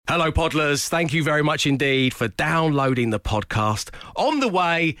Hello, Podlers. Thank you very much indeed for downloading the podcast. On the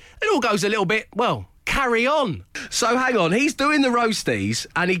way, it all goes a little bit, well, carry on. So hang on, he's doing the roasties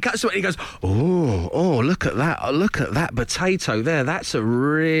and he cuts to it and he goes, oh, look at that. Oh, look at that potato there. That's a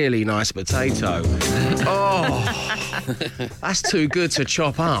really nice potato. Oh, that's too good to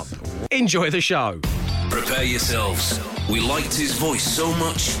chop up. Enjoy the show. Prepare yourselves. We liked his voice so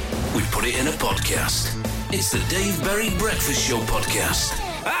much, we put it in a podcast. It's the Dave Berry Breakfast Show podcast.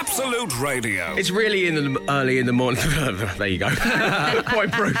 Absolute Radio. It's really early in the morning. There you go.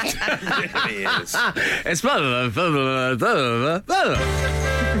 Quite brute. It really is. It's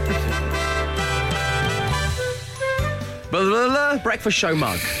breakfast show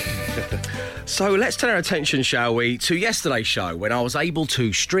mug. So let's turn our attention, shall we, to yesterday's show when I was able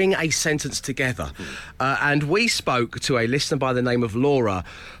to string a sentence together. And we spoke to a listener by the name of Laura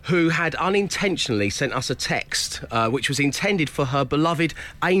who had unintentionally sent us a text which was intended for her beloved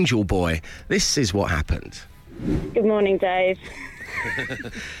angel boy. This is what happened. Good morning, Dave.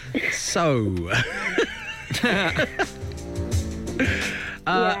 So...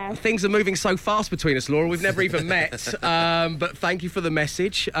 Things are moving so fast between us, Laura. We've never even met. But thank you for the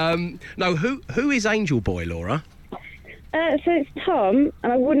message. No, who is Angel Boy, Laura? So it's Tom,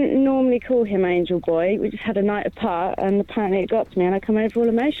 and I wouldn't normally call him Angel Boy. We just had a night apart, and apparently it got to me, and I come over all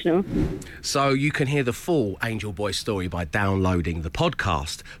emotional. So you can hear the full Angel Boy story by downloading the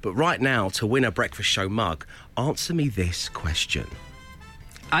podcast. But right now, to win a breakfast show mug, answer me this question.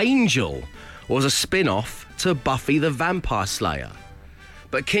 Angel was a spin-off to Buffy the Vampire Slayer.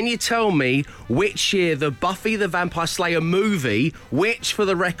 But can you tell me which year the Buffy the Vampire Slayer movie, which for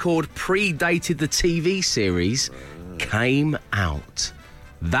the record predated the TV series, came out?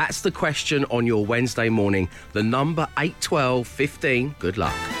 That's the question on your Wednesday morning. The number 81215. Good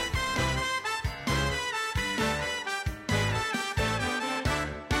luck.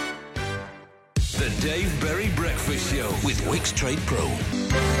 The Dave Berry Breakfast Show with Wix Trade Pro.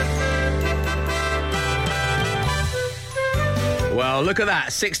 Well, look at that,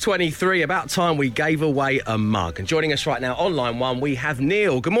 6:23. About time we gave away a mug. And joining us right now on line one, we have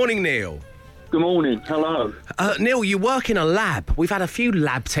Neil. Good morning, Neil. Good morning. Hello. Neil, you work in a lab. We've had a few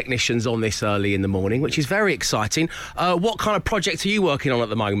lab technicians on this early in the morning, which is very exciting. What kind of project are you working on at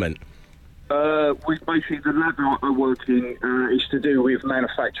the moment? Basically, the lab I work in is to do with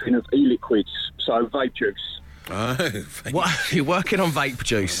manufacturing of e-liquids, so vape juice. What? You're working on vape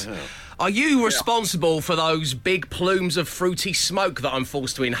juice? Wow. Are you responsible for those big plumes of fruity smoke that I'm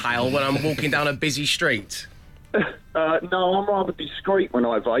forced to inhale when I'm walking down a busy street? No, I'm rather discreet when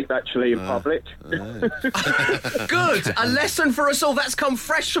I vape, actually, in public. Good. A lesson for us all. That's come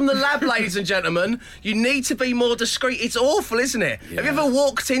fresh from the lab, ladies and gentlemen. You need to be more discreet. It's awful, isn't it? Yeah. Have you ever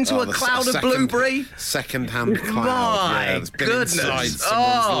walked into a cloud of blueberry? Second-hand cloud. My it's been goodness. Inside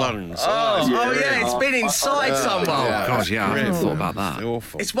someone's lungs. It's been inside someone. Yeah. God, yeah, I haven't thought about that. It's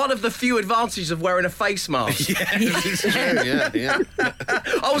awful. It's one of the few advantages of wearing a face mask. Yeah, it's true, yeah.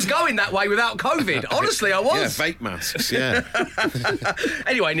 I was going that way without COVID. Honestly, I was. Yeah, fake masks, yeah.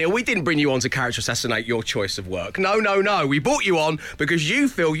 Anyway, Neil, we didn't bring you on to character assassinate your choice of work. No. We brought you on because you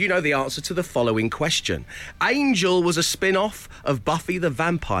feel you know the answer to the following question. Angel was a spin-off of Buffy the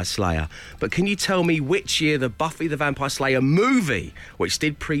Vampire Slayer. But can you tell me which year the Buffy the Vampire Slayer movie, which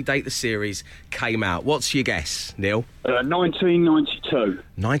did predate the series, came out? What's your guess, Neil? 1992.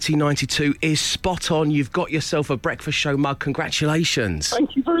 1992 is spot on. You've got yourself a breakfast show mug. Congratulations.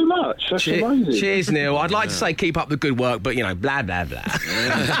 Thank you very much. That's amazing. Cheers, Neil. I'd like to say keep up the good work, but, you know, blah, blah, blah.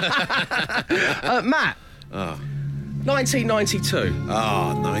 Matt. 1992.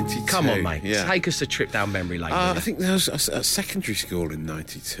 92. Come on, mate. Yeah. Take us a trip down memory lane. I think there was a secondary school in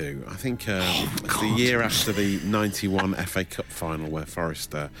 92. I think the year after the 91 FA Cup final where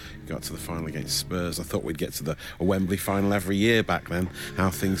Forest got to the final against Spurs. I thought we'd get to a Wembley final every year back then, how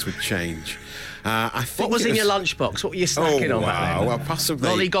things would change. I think what was in your lunchbox? What were you snacking on back then? Well, possibly...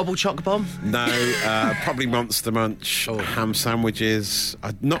 Lolly Gobble Choc Bomb? No, probably Monster Munch, ham sandwiches.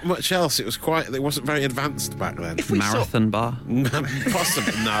 Not much else. It wasn't very advanced back then. Marathon bar?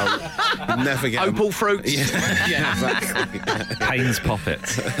 Possibly, no. You'd never get Opal fruits? Yeah, exactly. Payne's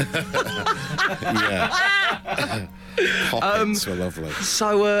Poppets. Yeah. Poppets were lovely.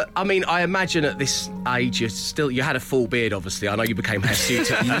 So, I imagine at this age you had a full beard, obviously. I know you became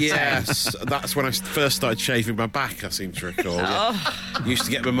hirsute at Yes, that's when I first started shaving my back, I seem to recall. Yeah. Used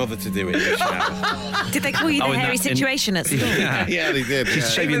to get my mother to do it in the shower. Did they call you the hairy situation at school? Yeah, they did.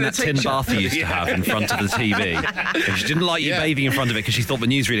 She's shaving that tin bath you used to have in front of the TV. And she didn't like you bathing in front of it because she thought the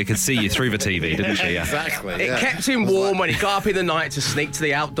newsreader could see you through the TV, didn't she? Yeah. Exactly. It kept him warm when he got up in the night to sneak to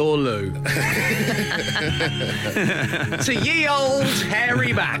the outdoor loo. To ye old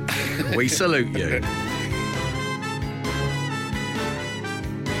hairy back, we salute you.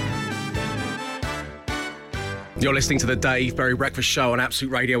 You're listening to the Dave Berry Breakfast Show on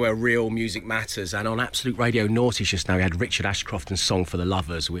Absolute Radio, where real music matters. And on Absolute Radio Naughty just now, we had Richard Ashcroft's Song for the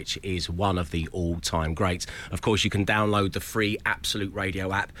Lovers, which is one of the all-time greats. Of course, you can download the free Absolute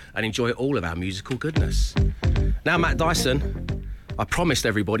Radio app and enjoy all of our musical goodness. Now, Matt Dyson, I promised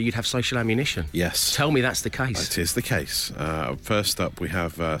everybody you'd have social ammunition. Yes. Tell me that's the case. It is the case. First up, we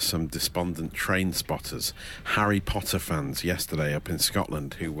have some despondent train spotters, Harry Potter fans yesterday up in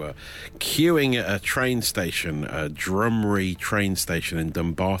Scotland, who were queuing at a train station, a Drumree train station in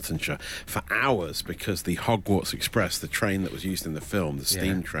Dumbartonshire, for hours because the Hogwarts Express, the train that was used in the film, the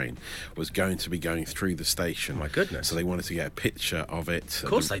steam train, was going to be going through the station. Oh, my goodness. So they wanted to get a picture of it. Of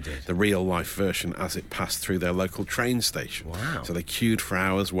course they did. The real-life version as it passed through their local train station. Wow. So they queued for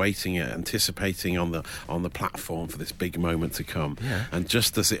hours, waiting it, anticipating on the platform for this big moment to come. Yeah. And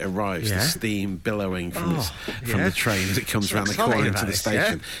just as it arrives, the steam billowing from the train as it comes around the corner into the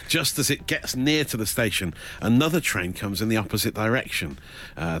station. Just as it gets near to the station, another train comes in the opposite direction,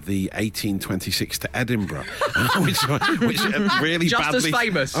 the 1826 to Edinburgh, which really just badly, as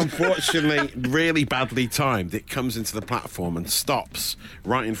famous. Unfortunately, really badly timed. It comes into the platform and stops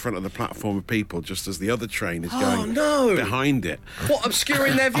right in front of the platform of people, just as the other train is going behind it. What,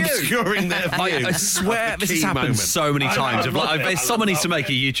 obscuring their view? Obscuring their view. I swear this has happened so many times. Someone needs to make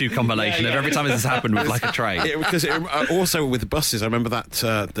a YouTube compilation of every time this has happened with like a train. Because also with buses, I remember that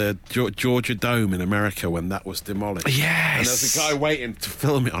the Georgia Dome in America when that was demolished. Yes. And there was a guy waiting to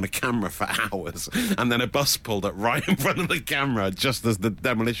film it on a camera for hours, and then a bus pulled up right in front of the camera just as the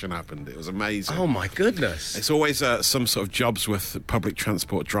demolition happened. It was amazing. Oh my goodness. It's always some sort of jobs with public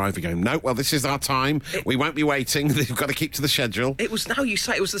transport driver going, no, well, this is our time. We won't be waiting. We've got to keep to the schedule. It was, now you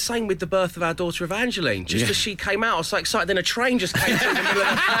say, it was the same with the birth of our daughter Evangeline. Just as she came out, I was so excited, then a train just came through the middle of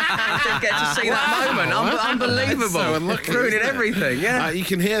the I didn't get to see that moment. Unbelievable. So unlucky, ruining everything, you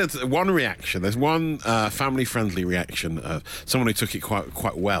can hear one reaction. There's one family-friendly reaction of someone who took it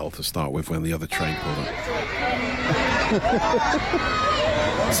quite well to start with when the other train pulled up.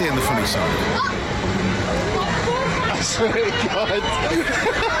 Seeing the funny side. I swear to God.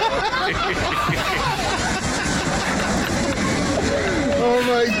 Oh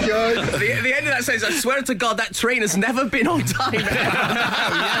my God. The end of that says, I swear to God, that train has never been on time.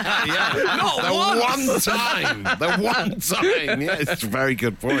 Not once. The one time. Yeah, it's a very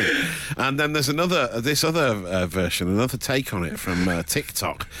good point. And then there's this other version, another take on it from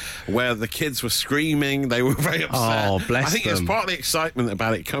TikTok, where the kids were screaming. They were very upset. Oh, bless I think them. it was partly excitement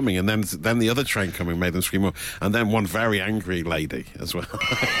about it coming, and then the other train coming made them scream more. And then one very angry lady as well.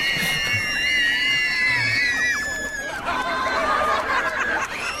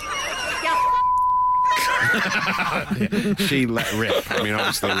 She let rip. I mean,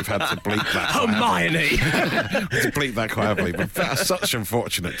 obviously we've had to bleep that. Hermione. To bleep that quite heavily, but that's such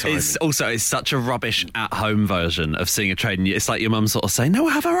unfortunate timing. It's such a rubbish at-home version of seeing a train. It's like your mum sort of saying, "No,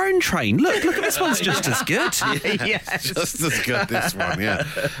 we'll have our own train. Look at this one's just as good." Yes. Just as good, this one, yeah.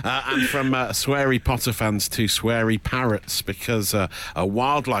 And from sweary Potter fans to sweary parrots, because a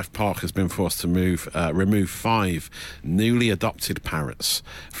wildlife park has been forced to remove 5 newly adopted parrots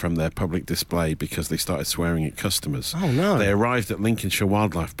from their public display because they started swearing at customers. Oh, no. They arrived at Lincolnshire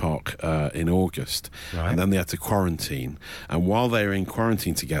Wildlife Park in August, and then they had to quarantine. And while they were in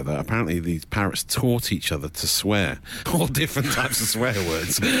quarantine together, apparently these parrots taught each other to swear, all different types of swear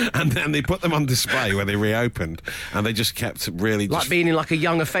words. And then they put them on display when they reopened, and they just kept really... Like being in like a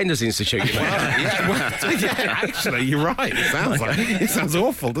young offenders institute. Actually, you're right. It sounds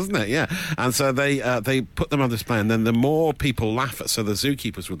awful, doesn't it? Yeah. And so they put them on display, and then the more people laugh at... So the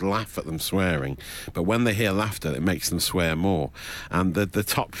zookeepers would laugh at them swearing, but when they hear laughter, it makes them swear more. And the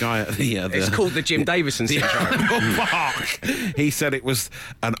top guy at it's called the Jim Davison syndrome. Park, he said it was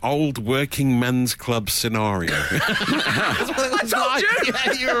an old working men's club scenario. I told you.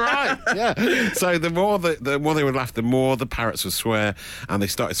 Yeah, you're right. Yeah. So the more they would laugh, the more the parrots would swear, and they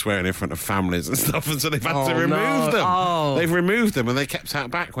started swearing in front of families and stuff. And so they've had to remove them. Oh. They've removed them, and they kept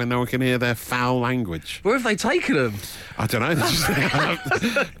out back when no one can hear their foul language. Where have they taken them? I don't know.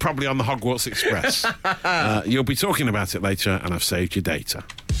 Probably on the Hogwarts Express. You'll be talking about it later, and I've saved your data.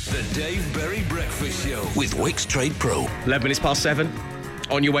 The Dave Berry Breakfast Show with Wix Trade Pro. 11 minutes past 7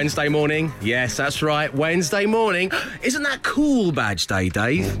 on your Wednesday morning. Yes, that's right, Wednesday morning. Isn't that cool badge day,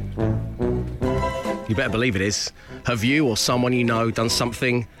 Dave? You better believe it is. Have you or someone you know done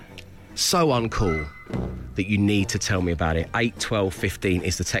something so uncool that you need to tell me about it? 8 12 15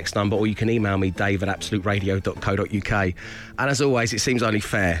 is the text number, or you can email me, dave@absoluteradio.co.uk. And as always, it seems only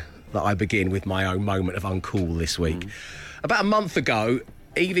fair that I begin with my own moment of uncool this week. About a month ago,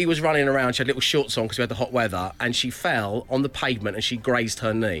 Evie was running around. She had little shorts on because we had the hot weather, and she fell on the pavement and she grazed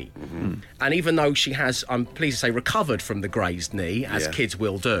her knee. And even though she has, I'm pleased to say, recovered from the grazed knee, as kids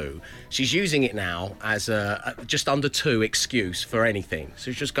will do, she's using it now as a just under 2 excuse for anything.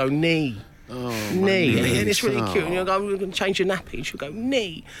 So she'll just go, knee. Knee. And it's really cute. And you'll go, we're going to change your nappy. And she'll go,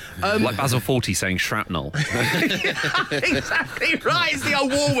 knee. Like Basil Fawlty saying shrapnel. Exactly right. It's the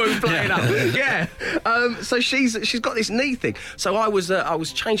old war wound playing up. Yeah. So she's got this knee thing. So I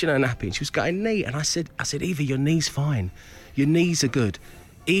was changing her nappy and she was going, knee. And I said, Evie, your knee's fine. Your knees are good.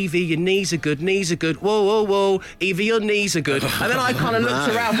 Evie, your knees are good. Knees are good. Whoa, whoa, whoa. Evie, your knees are good. And then I kind of looked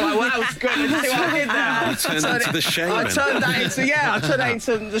around like, well, that was good. And see what I did there? You turned into the shaman. I turned that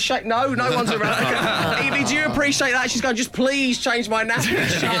into the shaman. No one's around. Evie, do you appreciate that? She's going, just please change my nappy.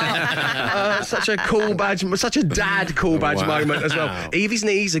 Shut up. Such a cool badge, such a dad cool badge moment as well. Evie's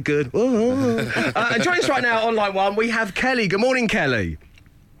knees are good. And joining us right now on line 1, we have Kelly. Good morning, Kelly.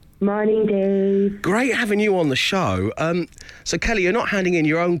 Morning, Dave. Great having you on the show. So, Kelly, you're not handing in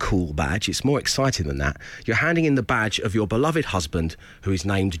your own cool badge. It's more exciting than that. You're handing in the badge of your beloved husband, who is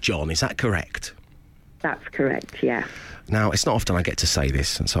named John. Is that correct? That's correct, yeah. Now, it's not often I get to say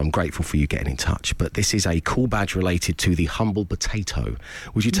this, and so I'm grateful for you getting in touch, but this is a cool badge related to the humble potato.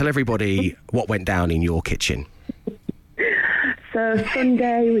 Would you tell everybody what went down in your kitchen? So,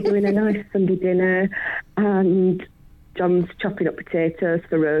 Sunday, we're doing a nice Sunday dinner, and John's chopping up potatoes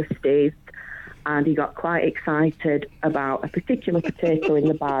for roasties, and he got quite excited about a particular potato in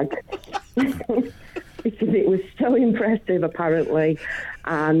the bag because it was so impressive, apparently,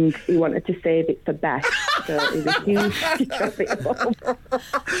 and he wanted to save it for best, so he refused to chop it up.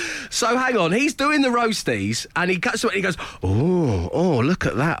 So hang on, he's doing the roasties, and he cuts it and he goes, oh, look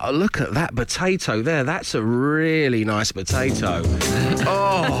at that potato there. That's a really nice potato.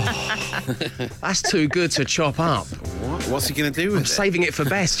 Oh, that's too good to chop up. What's he going to do with it? Saving it for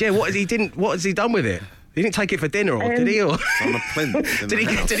best. Yeah, what has he done with it? He didn't take it for dinner, or did he? Or on a plinth.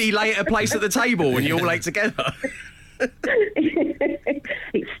 Did he lay it a place at the table when you all ate together?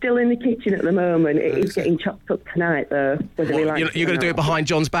 It's still in the kitchen at the moment. It is getting chopped up tonight, though. You're going to do it behind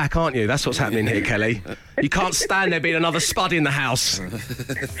John's back, aren't you? That's what's happening here, Kelly. You can't stand there being another spud in the house.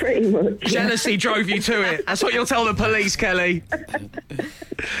 Pretty much. Jealousy drove you to it. That's what you'll tell the police, Kelly.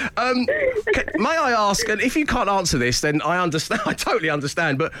 May I ask, and if you can't answer this, then I understand. I totally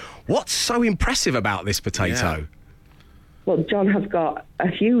understand. But what's so impressive about this potato? Yeah. Well, John has got a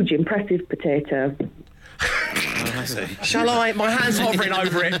huge, impressive potato. Shall I? My hand's hovering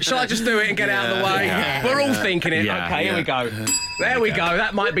over it. Shall I just do it and get it out of the way? Yeah, we're all thinking it. Okay, here we go. There we go.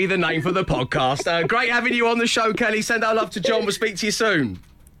 That might be the name for the podcast. Great having you on the show, Kelly. Send our love to John. We'll speak to you soon.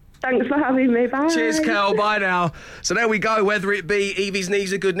 Thanks for having me. Bye. Cheers, Kel. Bye now. So there we go. Whether it be Evie's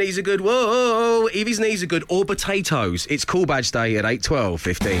knees are good, whoa, Evie's knees are good, or potatoes. It's Cool Badge Day at 8, 12,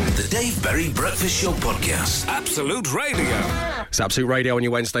 15. The Dave Berry Breakfast Show Podcast. Absolute Radio. It's Absolute Radio on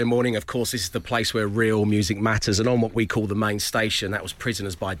your Wednesday morning. Of course, this is the place where real music matters. And on what we call the main station, that was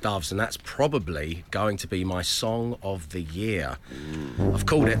Prisoners by Doves. And that's probably going to be my song of the year. I've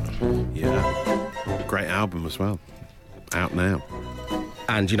called it. Yeah. Great album as well. Out now.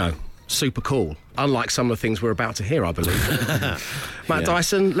 And, you know, super cool. Unlike some of the things we're about to hear, I believe. Matt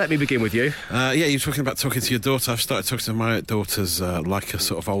Dyson, let me begin with you. You're talking about talking to your daughter. I've started talking to my daughters like a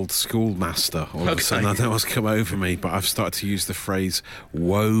sort of old schoolmaster. All of a sudden, I don't know what's come over me, but I've started to use the phrase,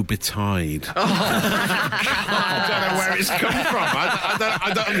 woe betide. I don't know where it's come from.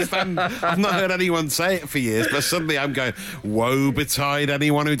 I don't understand. I've not heard anyone say it for years, but suddenly I'm going, woe betide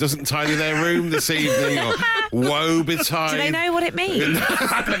anyone who doesn't tidy their room this evening, or woe betide. Do they know what it means?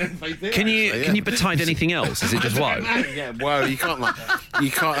 I don't know if they do. Can you betide anything else? Is it just woe? Yeah, woe. You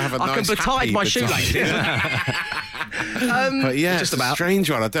can't have a nice. I can betide my shoelaces. But yeah, just it's about. A strange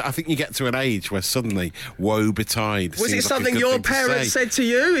one. I think you get to an age where suddenly woe betide. Was it something like your parents said to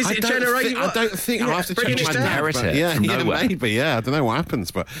you? Is it generated? I don't think. I'll have to check my inherit it. Yeah, from nowhere. maybe. Yeah, I don't know what happens,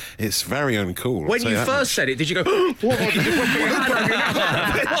 but it's very uncool. When you first said it, did you go? What?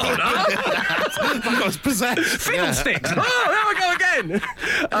 I was possessed. Fiddlesticks. Yeah. Oh, there we go again.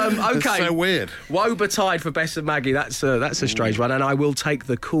 Okay. It's so weird. Woe betide for Bess and Maggie. That's a strange one, and I will take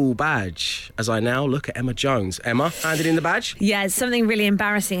the cool badge as I now look at Emma Jones. Emma, handed in the badge. Yeah, something really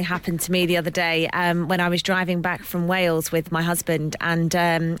embarrassing happened to me the other day when I was driving back from Wales with my husband, and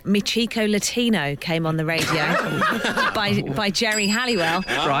Mi Chico Latino came on the radio by Jerry Halliwell.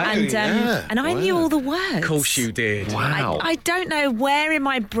 Right. And I knew all the words. Of course you did. Wow. I don't know where in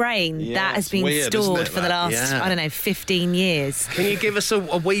my brain that has been weird, stored isn't it, for the last, 15 years. Can you give us a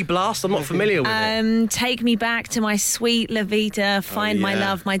wee blast? I'm not familiar with it. Take me back to my sweet La Vita, find my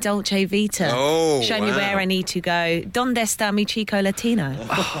love, my Dolce Vita. Oh, Show me where I need to go. Donde está mi chico latino?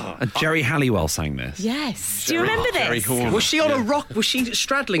 And Jerry Halliwell sang this. Yes. Do you remember this? Was she on a rock? Was she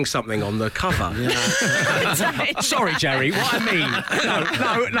straddling something on the cover? Sorry, Jerry. What I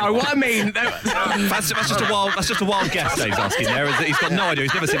mean? No. What I mean? That's just a wild guess Dave's asking there. He's got no idea.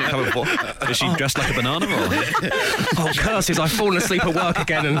 He's never seen it cover before. Is she dressed like a banana? Or? Oh, curses! I've fallen asleep at work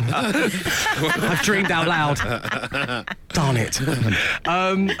again and I've dreamed out loud. Darn it.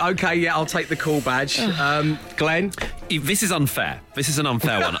 Okay, yeah, I'll take the cool badge. Glenn? This is unfair. This is an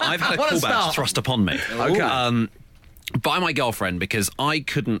unfair one. I've had a What a cool badge start. thrust upon me. Okay. By my girlfriend because I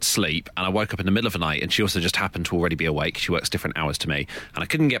couldn't sleep and I woke up in the middle of the night and she also just happened to already be awake. She works different hours to me and I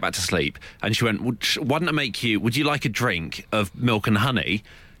couldn't get back to sleep. And she went, why don't I make you, would you like a drink of milk and honey?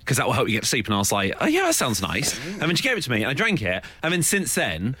 Because that will help you get to sleep. And I was like, oh, yeah, that sounds nice. And then she gave it to me and I drank it. And then since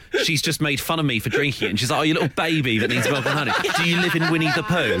then, she's just made fun of me for drinking it. And she's like, oh, you little baby that needs milk and honey. Do you live in Winnie the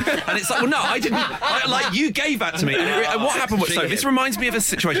Pooh? And it's like, well, no, I didn't. You gave that to me. And what happened was, so this reminds me of a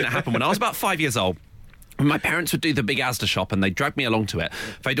situation that happened when I was about 5 years old. My parents would do the big Asda shop and they'd drag me along to it.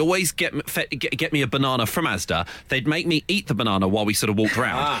 They'd always get me a banana from Asda. They'd make me eat the banana while we sort of walked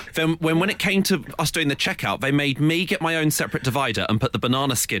around. Then when it came to us doing the checkout, they made me get my own separate divider and put the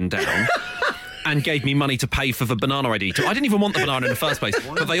banana skin down. And gave me money to pay for the banana ID. I didn't even want the banana in the first place,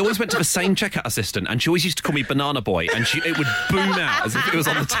 but they always went to the same checkout assistant, and she always used to call me Banana Boy, and it would boom out as if it was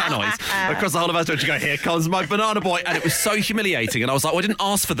on the tannoys across the whole of Asda. She'd go, here comes my Banana Boy, and it was so humiliating. And I was like, well, I didn't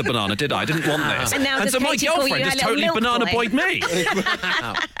ask for the banana, did I? I didn't want this. And so my girlfriend just totally Banana Boyed me.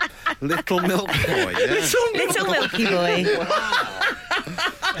 Little milk boy. Yeah. Little Milky Boy.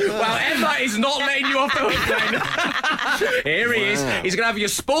 Well, Emma is not letting you off the hook, then. Here he is. He's going to have your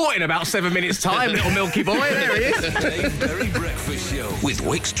sport in about 7 minutes' time, little Milky Boy. There he is. Dave Berry Breakfast Show with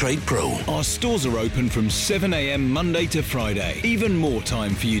Wix Trade Pro. Our stores are open from 7 a.m. Monday to Friday. Even more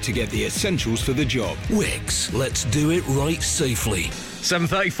time for you to get the essentials for the job. Wix, let's do it right safely.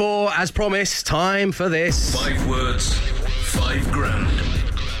 7:34, as promised, time for this. 5 words, 5 grand.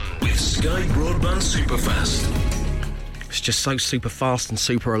 With Sky Broadband Superfast. It's just so super fast and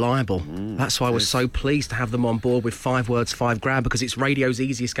super reliable. That's why I was so pleased to have them on board with 5 words, 5 grand, because it's radio's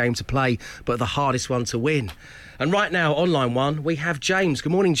easiest game to play, but the hardest one to win. And right now, on line 1, we have James.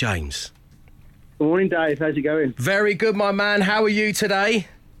 Good morning, James. Good morning, Dave. How's it going? Very good, my man. How are you today?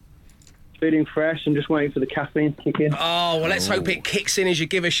 Feeling fresh. I'm just waiting for the caffeine to kick in. Oh, well, let's hope it kicks in as you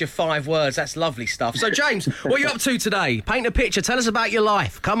give us your 5 words. That's lovely stuff. So, James, what are you up to today? Paint a picture. Tell us about your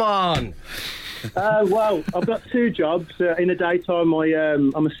life. Come on. Well, I've got 2 jobs. In the daytime,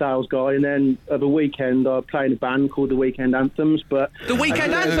 I'm a sales guy, and then at the weekend, I play in a band called the Weekend Anthems. But the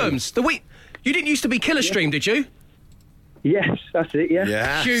Weekend Anthems? You didn't used to be Killer Stream, did you? Yes, that's it, yeah.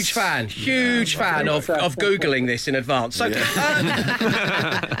 Yes. Huge fan of Googling this in advance. So,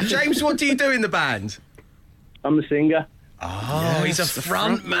 James, what do you do in the band? I'm the singer. Oh, he's a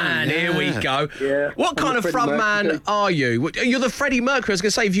front man. Yeah. Here we go. Yeah. What kind of front man are you? You're the Freddie Mercury. I was going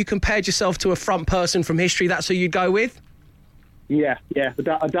to say, if you compared yourself to a front person from history, that's who you'd go with? Yeah.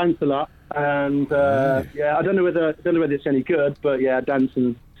 I dance a lot, and I don't know whether it's any good, but yeah, I dance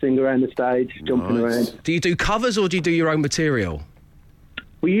and sing around the stage, jumping around. Do you do covers or do you do your own material?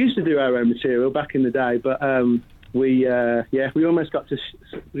 We used to do our own material back in the day, but we almost got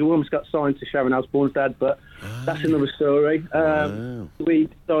signed to Sharon Osbourne's dad, but that's another story. We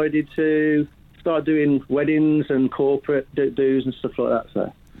decided to start doing weddings and corporate dues and stuff like that.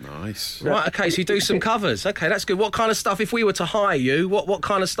 So Nice. Right, okay, so you do some covers. Okay, that's good. What kind of stuff, if we were to hire you, what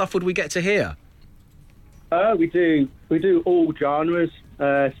kind of stuff would we get to hear? We do all genres,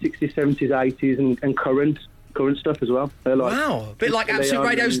 60s, 70s, 80s, and current stuff as well. Wow, a bit like Absolute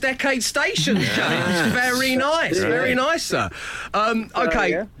Radio's Decade Station, James. Very nice, very nice, sir.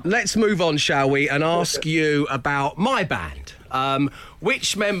 Okay, let's move on, shall we, and ask you about my band.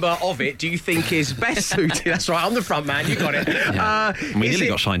 Which member of it do you think is best suited? That's right, I'm the front man, you got it. We nearly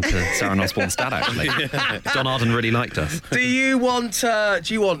got signed to Sarah Osbourne's dad, actually. John Arden really liked us. Do you want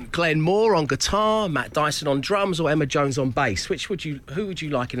Glenn Moore on guitar, Matt Dyson on drums, or Emma Jones on bass? Who would you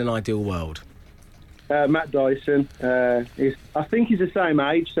like in an ideal world? Matt Dyson. I think he's the same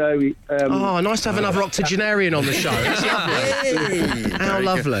age, so... nice to have another octogenarian on the show. It's lovely. How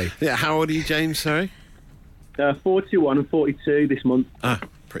lovely. Yeah, how old are you, James, sorry? 41 and 42 this month.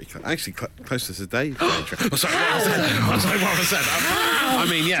 pretty close. Actually, closer to Dave. Sorry, what was I said? I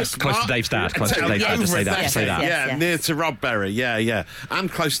mean, yes. Close to Dave's dad. Close to Dave's dad. Just say that. Just say that. Yeah, near to Rob Berry. Yeah. And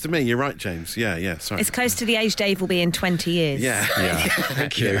close to me. You're right, James. Yeah. Sorry. It's close to the age Dave will be in 20 years. Yeah.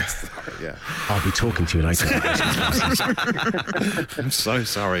 Thank you. Yeah. I'll be talking to you later. I'm so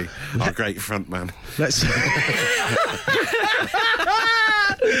sorry. Our great front man. Let's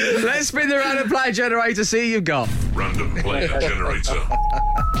spin the random player generator. See who you've got. Random player generator.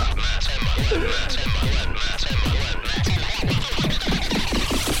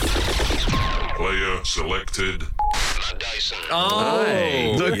 Player selected.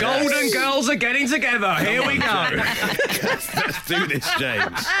 Oh, the Golden Girls are getting together. Here we go. Let's do this,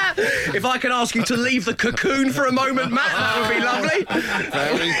 James. If I could ask you to leave the cocoon for a moment, Matt, that would be lovely.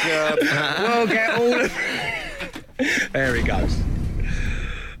 Very good. We'll get all of... There he goes.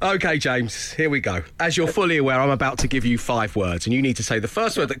 OK, James, here we go. As you're fully aware, I'm about to give you 5 words, and you need to say the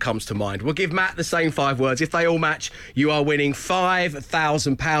first word that comes to mind. We'll give Matt the same 5 words. If they all match, you are winning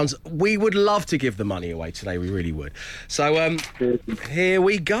 £5,000. We would love to give the money away today. We really would. So, here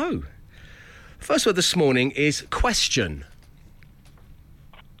we go. First word this morning is question.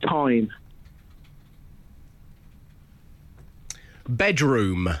 Time.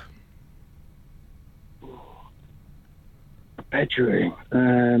 Bedroom. Bedroom.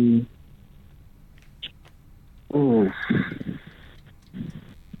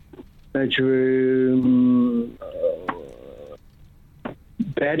 Bedroom.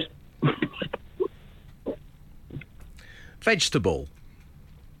 Bed. Vegetable.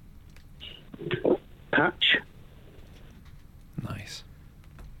 Patch. Nice.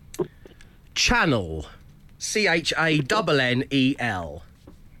 Channel. CHANNEL.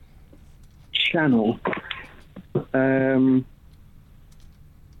 Channel.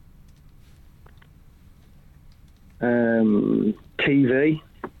 TV.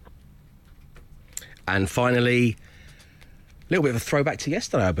 And finally, a little bit of a throwback to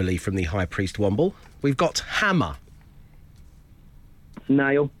yesterday, I believe, from the High Priest Womble. We've got hammer.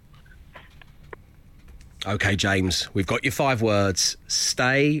 Nail. OK, James, we've got your 5 words.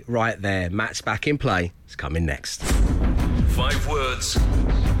 Stay right there. Matt's back in play. It's coming next. 5 words,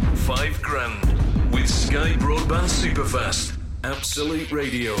 5 grand with Sky Broadband Superfast. Absolute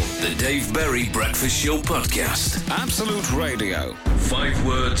Radio. The Dave Berry Breakfast Show Podcast. Absolute Radio. 5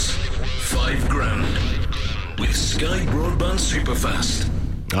 words, 5 grand with Sky Broadband Superfast.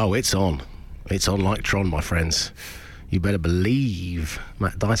 Oh, it's on. It's on like Tron, my friends. You better believe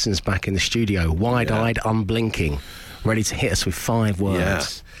Matt Dyson's back in the studio, wide-eyed, unblinking, ready to hit us with 5 words.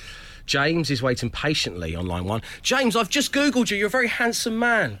 Yes. James is waiting patiently on line 1. James, I've just Googled you. You're a very handsome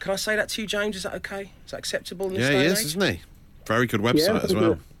man. Can I say that to you, James? Is that okay? Is that acceptable in this day Yeah, he and is, age? isn't he? Very good website as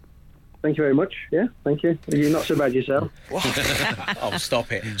well. Thank you very much. Yeah, thank you. You're not so bad yourself. Oh,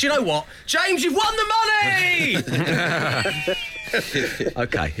 stop it. Do you know what? James, you've won the money!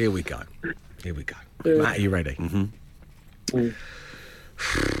 OK, here we go. Matt, are you ready? Mm-hmm.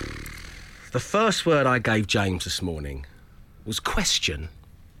 The first word I gave James this morning was question.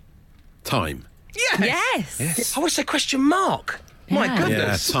 Time. Yes. I would say question mark. My Yeah.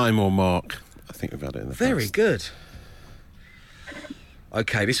 goodness. Yeah, time or mark. I think we've had it in the Very past. good.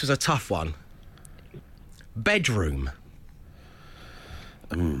 OK, this was a tough one. Bedroom.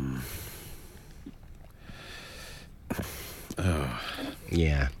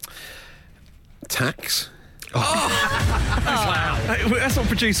 Yeah. Tax. That's what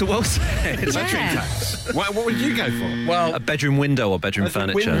producer Will said. Yeah. What would you go for? Well, A bedroom window or bedroom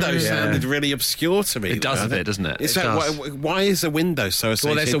furniture. Window sounded really obscure to me. It does a bit, doesn't it? It's It like, does. why is a window so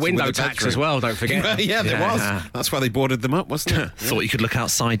associated there's a window with tax bedroom? as well, don't forget. Yeah, there was. That's why they boarded them up, wasn't it? Thought you could look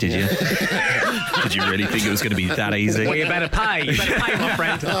outside, did you? Did you really think it was going to be that easy? Well, you better pay. You better pay, my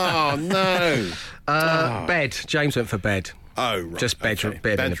friend. Oh, no. Bed. James went for bed. Oh, right. Just bedroom- okay.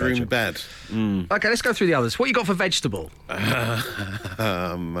 bed in the bedroom. bed. OK, let's go through the others. What you got for vegetable?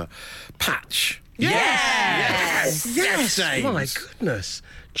 Patch. Yes! James. My goodness.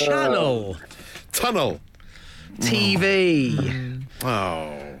 Channel. Tunnel. TV.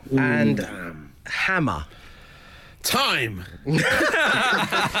 Oh. And hammer. Time.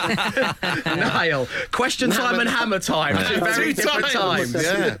 Nail. Question time and hammer time. Two very different times.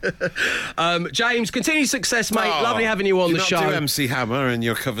 Yeah. James, continued success, mate. Oh, Lovely having you on do the not show. do MC Hammer in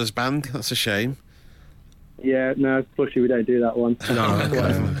your covers band. That's a shame. Yeah, no, fortunately we don't do that one.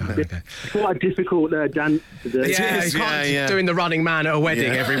 Okay. It's quite a difficult dance to do. Yeah, is, you can't yeah. doing the running man at a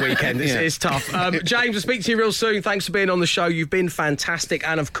wedding every weekend. It's tough. James, I'll speak to you real soon. Thanks for being on the show. You've been fantastic.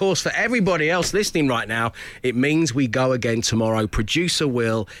 And, of course, for everybody else listening right now, it means we go again tomorrow. Producer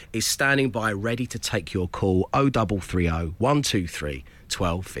Will is standing by ready to take your call. 0330 123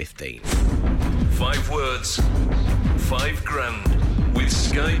 12:15. 5 words, 5 grand with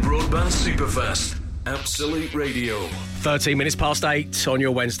Sky Broadband Superfast. Absolute Radio. 13 minutes past 8 on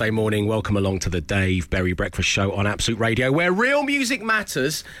your Wednesday morning. Welcome along to the Dave Berry Breakfast Show on Absolute Radio, where real music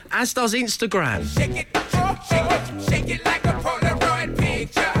matters, as does Instagram. Shake it, shake it like a Polaroid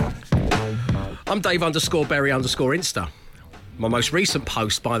picture. I'm Dave_Berry_Insta. My most recent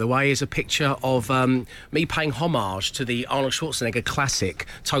post, by the way, is a picture of me paying homage to the Arnold Schwarzenegger classic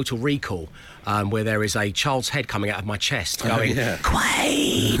Total Recall, where there is a child's head coming out of my chest going,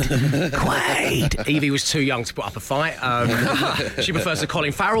 Quaid, Quaid. Evie was too young to put up a fight. She prefers the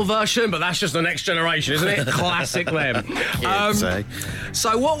Colin Farrell version, but that's just the next generation, isn't it? Classic them.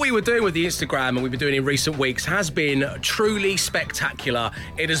 So what we were doing with the Instagram and we've been doing in recent weeks has been truly spectacular.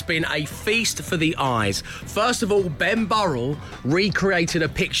 It has been a feast for the eyes. First of all, Ben Burrell recreated a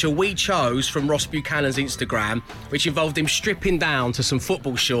picture we chose from Ross Buchanan's Instagram, which involved him stripping down to some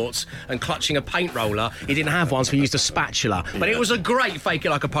football shorts and clutching a paint roller. He didn't have one, so he used a spatula. But it was a great fake it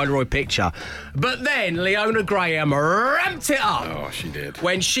like a Polaroid picture. But then Leona Graham ramped it up. Oh, she did.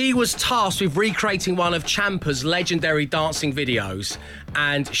 When she was tasked with recreating one of Champa's legendary dancing videos,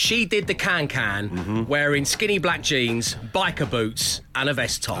 and she did the can-can wearing skinny black jeans, biker boots and a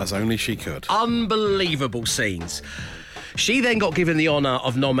vest top. As only she could. Unbelievable scenes. She then got given the honour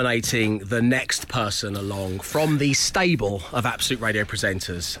of nominating the next person along from the stable of Absolute Radio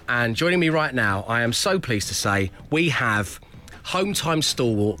presenters. And joining me right now, I am so pleased to say, we have home time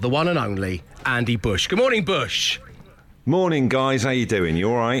stalwart, the one and only, Andy Bush. Good morning, Bush. Morning, guys. How you doing? You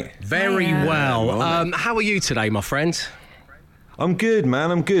all right? Very well. How are you today, my friend? I'm good,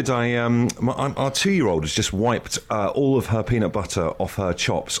 man. I'm good. Our 2-year-old has just wiped all of her peanut butter off her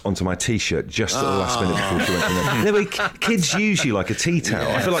chops onto my T-shirt just at the last minute before she went in there. You know, kids use you like a tea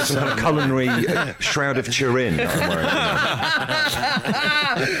towel. I feel like some kind of culinary shroud of Turin I'm wearing.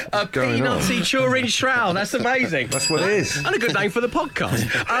 A peanutty Turin shroud. That's amazing. That's what it is. And a good name for the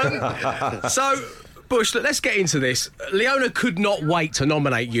podcast. So, Bush, let's get into this. Leona could not wait to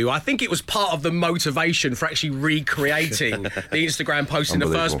nominate you. I think it was part of the motivation for actually recreating the Instagram post in the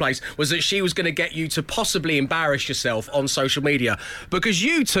first place, was that she was going to get you to possibly embarrass yourself on social media. Because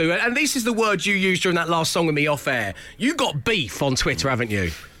you two, and this is the word you used during that last song with me off air, you got beef on Twitter, haven't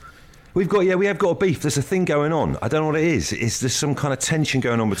you? We have got a beef. There's a thing going on. I don't know what it is. There's some kind of tension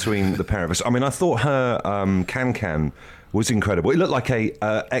going on between the pair of us. I mean, I thought her can was incredible. It looked like a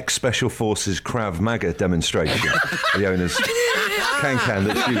ex-Special Forces Krav Maga demonstration, Leona's can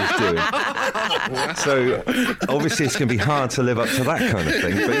that she was doing. So, obviously, it's going to be hard to live up to that kind of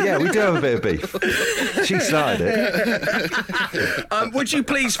thing. But, yeah, we do have a bit of beef. She started it. Would you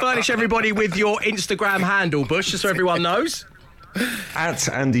please furnish everybody with your Instagram handle, Bush, just so everyone knows? At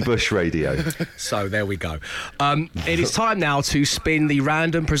Andy Bush Radio. So there we go. It is time now to spin the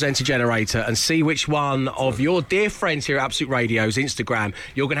random presenter generator and see which one of your dear friends here at Absolute Radio's Instagram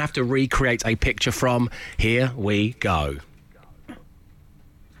you're going to have to recreate a picture from. Here we go.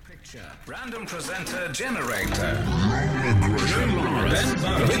 Random presenter generator. Ben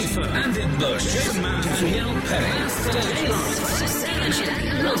Burrow, Andy Bush, Jason Mountain, Neil Perry,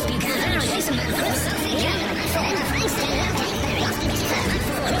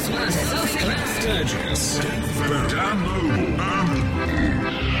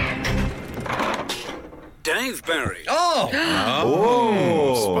 Dave Berry. Oh,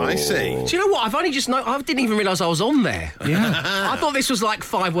 spicy. Do you know what? I've only just I didn't even realise I was on there. Yeah. I thought this was like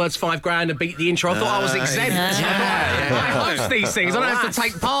 5 words, 5 grand and beat the intro. I thought I was exempt. I host these things. I don't have to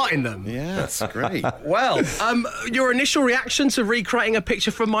take part in them. Yeah, that's great. Well, your initial reaction to recreating a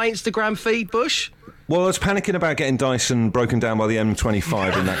picture from my Instagram feed, Bush? Well, I was panicking about getting Dyson broken down by the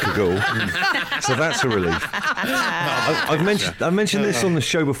M25 in that cagoule. So that's a relief. I've mentioned this on the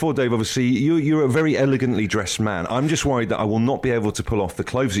show before, Dave. Obviously, you're a very elegantly dressed man. I'm just worried that I will not be able to pull off the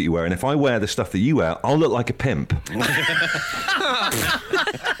clothes that you wear. And if I wear the stuff that you wear, I'll look like a pimp.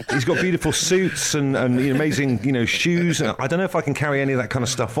 He's got beautiful suits and amazing, shoes. I don't know if I can carry any of that kind of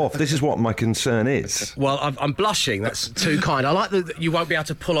stuff off. This is what my concern is. Well, I'm blushing. That's too kind. I like that you won't be able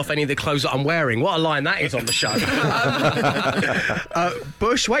to pull off any of the clothes that I'm wearing. What a line that is on the show.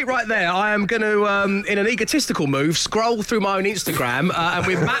 Bush, wait right there. I am going to, in an egotistical move, scroll through my own Instagram, and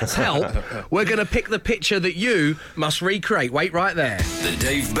with Matt's help, we're going to pick the picture that you must recreate. Wait right there. The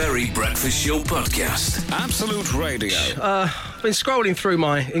Dave Berry Breakfast Show Podcast. Absolute Radio. I've been scrolling through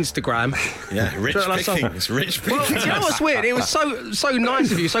my Instagram. Yeah, rich pickings. Rich pickings. Well, do you know what's weird? It was so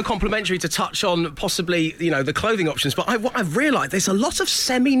nice of you, so complimentary to touch on possibly, the clothing options. But I've realised there's a lot of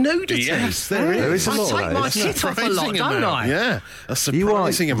semi-nudity. Yes, there is. There is a lot. I take my tit off a lot, don't I? Yeah, a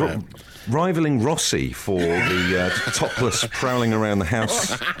surprising amount. rivaling Rossi for the topless prowling around the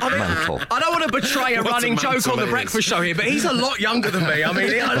house mantle. I don't want to betray a running joke on the breakfast show here, but he's a lot younger than me. I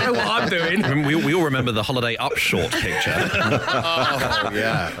mean, I know what I'm doing. We all remember the holiday upshort picture. Oh,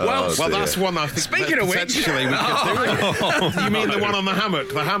 yeah. Well, that's one I think. Speaking of which, potentially we could do. You mean the one on the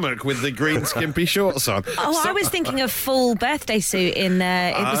hammock with the green skimpy shorts on? Oh, I was thinking of full birthday suit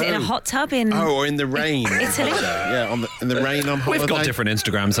was it in a hot tub in? Oh, or in the rain. Italy. Yeah, in the rain on holiday. We've got different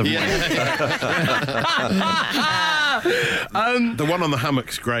Instagrams, haven't we? The one on the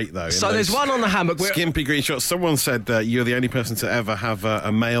hammock's great, though. So there's one on the hammock. Skimpy green shorts. Someone said you're the only person to ever have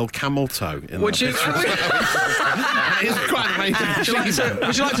a male camel toe. Would you? It's quite amazing.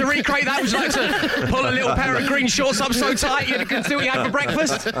 Would you like to recreate that? Would you like to pull a little pair of green shorts up so tight you can see what you had for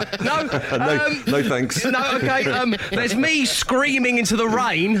breakfast? No? No, thanks. No, okay. There's me screaming into the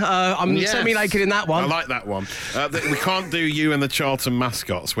rain. I'm semi-naked in that one. I like that one. We can't do you and the Charlton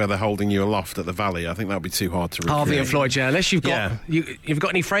mascots where they're holding you aloft at the Valley. I think that would be too hard to recreate. Harvey and Floyd, yeah. Unless you've got you've got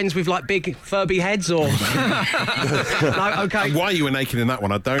any friends with like big Furby heads or no, okay. And why you were naked in that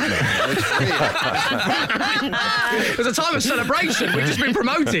one, I don't know. It was a time of celebration. We've just been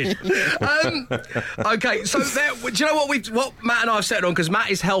promoted. Okay, so do you know what Matt and I have settled on? Because Matt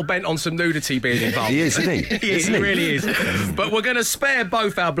is hell bent on some nudity being involved. He is, isn't he? He really is. But we're going to spare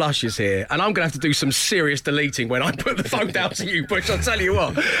both our blushes here, and I'm going to have to do some serious deleting when I put the phone down to you, Bush. I'll tell you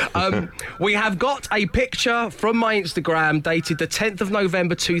what. We have got a picture from my Instagram dated the 10th of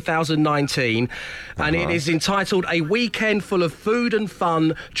November 2019, and it is entitled "A Weekend Full of Food and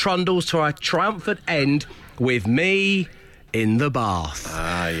Fun Trundles to a Triumphant End with Me in the Bath."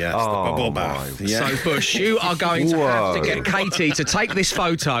 Ah, yes, the bubble bath. Yeah. So, Bush, you are going to have to get Katie to take this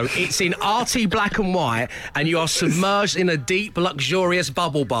photo. It's in arty black and white, and you are submerged in a deep, luxurious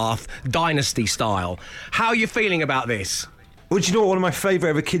bubble bath, dynasty style. How are you feeling about this? Well, do you know what? One of my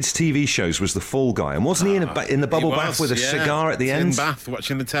favourite ever kids' TV shows was The Fall Guy, and wasn't he in the bubble bath with a cigar at the end? In bath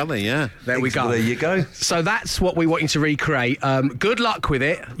watching the telly, yeah. There we go. There you go. So that's what we want you to recreate. Good luck with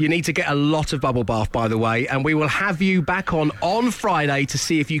it. You need to get a lot of bubble bath, by the way, and we will have you back on Friday to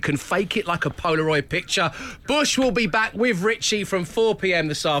see if you can fake it like a Polaroid picture. Bush will be back with Richie from 4 p.m.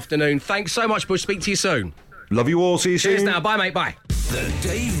 this afternoon. Thanks so much, Bush. Speak to you soon. Love you all. See you soon. Cheers now. Bye, mate. Bye. The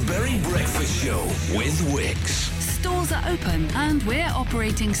Dave Berry Breakfast Show with Wix. Stores are open and we're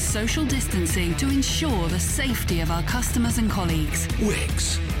operating social distancing to ensure the safety of our customers and colleagues.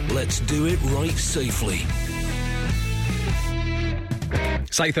 Wix, let's do it right safely.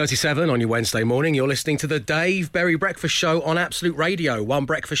 It's 8:37 on your Wednesday morning. You're listening to the Dave Berry Breakfast Show on Absolute Radio. One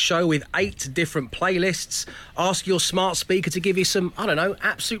breakfast show with 8 different playlists. Ask your smart speaker to give you some, I don't know,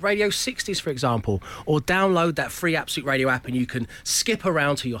 Absolute Radio 60s, for example. Or download that free Absolute Radio app and you can skip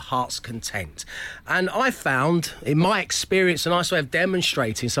around to your heart's content. And I found, in my experience, a nice way of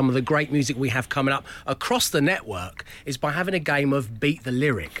demonstrating some of the great music we have coming up across the network is by having a game of Beat the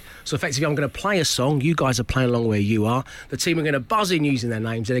Lyric. So effectively, I'm going to play a song. You guys are playing along where you are. The team are going to buzz in using their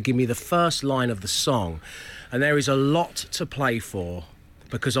names. They're going to give me the first line of the song. And there is a lot to play for,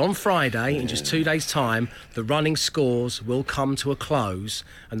 because on Friday, in just 2 days' time, the running scores will come to a close,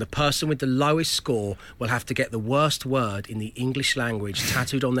 and the person with the lowest score will have to get the worst word in the English language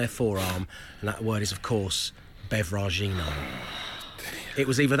tattooed on their forearm, and that word is, of course, bevragino. It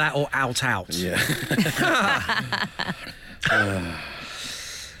was either that or out. Yeah.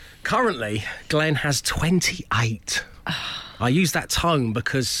 Currently, Glenn has 28. I use that tone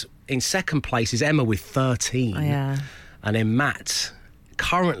because in second place is Emma with 13. Oh, yeah. And then Matt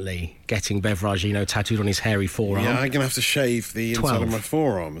currently getting bevragino tattooed on his hairy forearm. Yeah, I'm going to have to shave the inside of my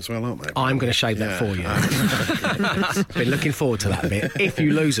forearm as well, aren't I? I'm going to shave that for you. Been looking forward to that bit. If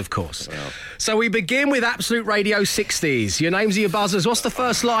you lose, of course. Well. So we begin with Absolute Radio 60s. Your names are your buzzers. What's the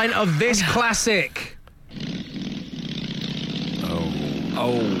first line of this classic?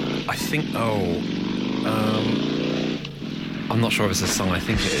 I'm not sure if it's a song. I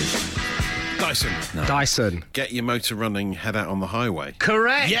think it is. Dyson. No. Dyson. Get your motor running, head out on the highway.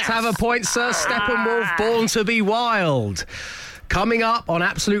 Correct. Yes. Have a point, sir. Steppenwolf, Born to be Wild. Coming up on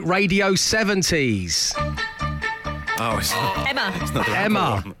Absolute Radio 70s.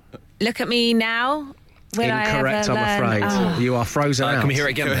 Emma. Look at me now. Incorrect, I'm afraid. Oh. You are frozen out. Can we hear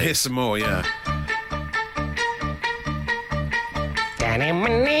it again? Go hear some more, yeah.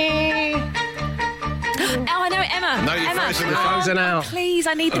 Oh, I know, Emma. No, you're frozen. You're frozen out. Please,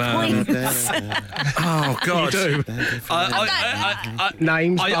 I need the points. Oh, God. You do.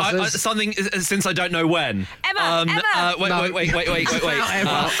 Names, buzzers. Something since I don't know when. Emma. Wait.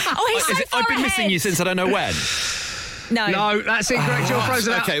 Emma. Oh, he's so far I've been missing you since I don't know when. No, that's incorrect. You're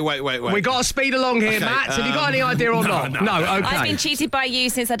frozen out. Okay, wait. We got to speed along here, Okay, Matt. Have you got any idea or not? No, okay. I've been cheated by you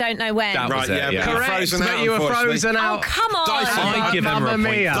since I don't know when. That was it, yeah. Correct, but you were frozen out. Oh, come on. Dyson, I give Emma a point.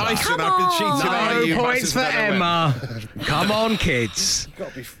 Mia. Dyson, I've been cheated by you. No points for Emma. Come on, kids.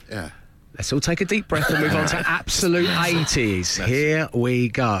 Yeah. Let's all take a deep breath and move on to absolute 80s. Here we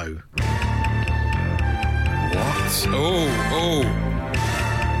go. What? Oh.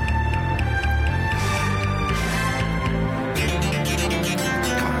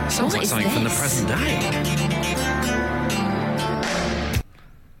 Sounds like something from the present day.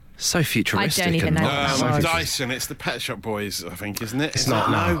 So futuristic. I don't even know. Dyson, it's the Pet Shop Boys, I think, isn't it? It's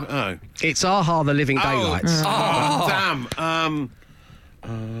not, no. Oh. It's Aha, the Living Daylights. Damn.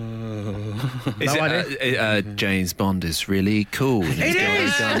 Is it James Bond is really cool. It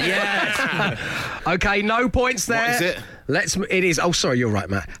is! Yeah. Okay, no points there. What is it? It is. Oh, sorry, you're right,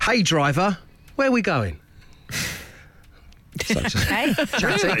 Matt. Hey, driver, where are we going? Hey.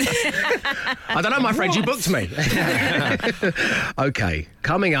 I don't know, my friend, you booked me. Okay,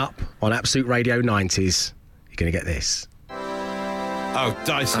 coming up on Absolute Radio 90s, you're going to get this. Oh,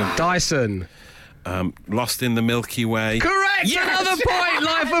 Dyson. Lost in the Milky Way. Correct! Yes! Another point!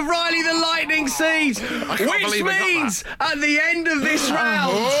 Life of Riley the Lightning Seed! Which means at the end of this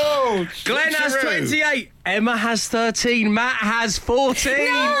round, Glenn has 28, Emma has 13, Matt has 14.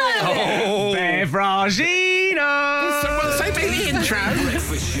 No! Bevragino! Well, say me the intro.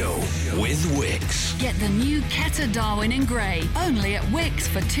 Breakfast Show with Wix. Get the new Keta Darwin in grey, only at Wix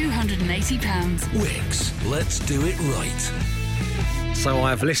for £280. Wix, let's do it right. So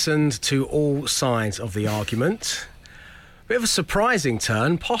I've listened to all sides of the argument. Bit of a surprising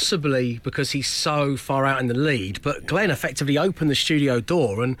turn, possibly because he's so far out in the lead, but Glenn effectively opened the studio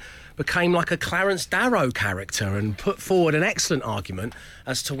door and became like a Clarence Darrow character and put forward an excellent argument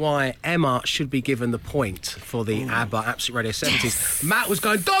as to why Emma should be given the point for the ABBA Absolute Radio 70s. Yes. Matt was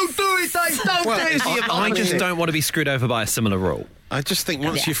going, don't do it, Dave, don't do it. I just don't want to be screwed over by a similar rule. I just think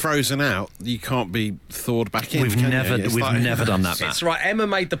once you're frozen out, you can't be thawed back in. We've never done that, Matt. It's right. Emma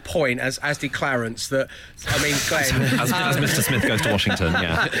made the point, as did Clarence, that, I mean, Glenn... as Mr. Smith goes to Washington,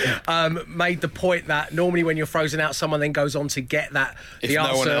 yeah. Made the point that normally when you're frozen out, someone then goes on to get that, the answer.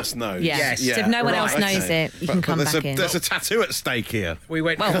 If no one else knows. Yeah. Yes. So if no one else knows it, you can come back in. There's a tattoo at stake here. We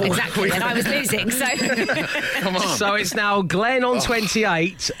went... Well, exactly, and I was losing, so... Come on. So it's now Glenn on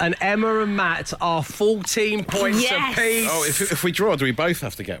 28 and Emma and Matt are 14 points apiece. Oh, if we draw, do we both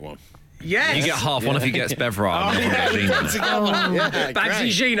have to get one? Yes. You get half. One of you gets Bevrard. Bagsy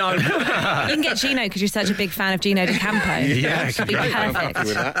Gino. You can get Gino because you're such a big fan of Gino D'Acampo. Yeah, it'd be perfect.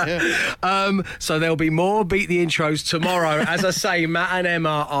 So there'll be more Beat the Intros tomorrow. As I say, Matt and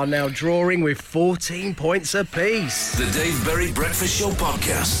Emma are now drawing with 14 points apiece. The Dave Berry Breakfast Show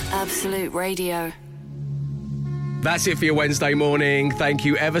Podcast. Absolute Radio. That's it for your Wednesday morning. Thank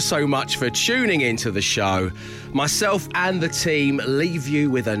you ever so much for tuning into the show. Myself and the team leave you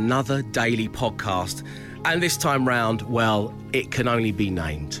with another daily podcast. And this time round, well, it can only be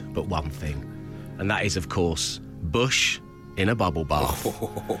named but one thing. And that is, of course, Bush in a bubble bath.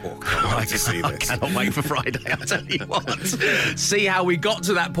 I cannot wait for Friday, I'll tell you what. See how we got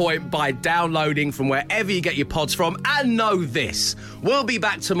to that point by downloading from wherever you get your pods from. And know this, we'll be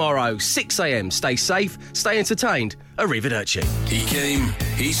back tomorrow, 6 a.m. Stay safe, stay entertained. Arrivederci. He came,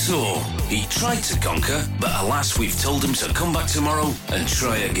 he saw, he tried to conquer, but alas, we've told him to come back tomorrow and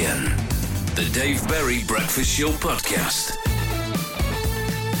try again. The Dave Berry Breakfast Show Podcast.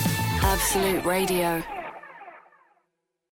 Absolute Radio.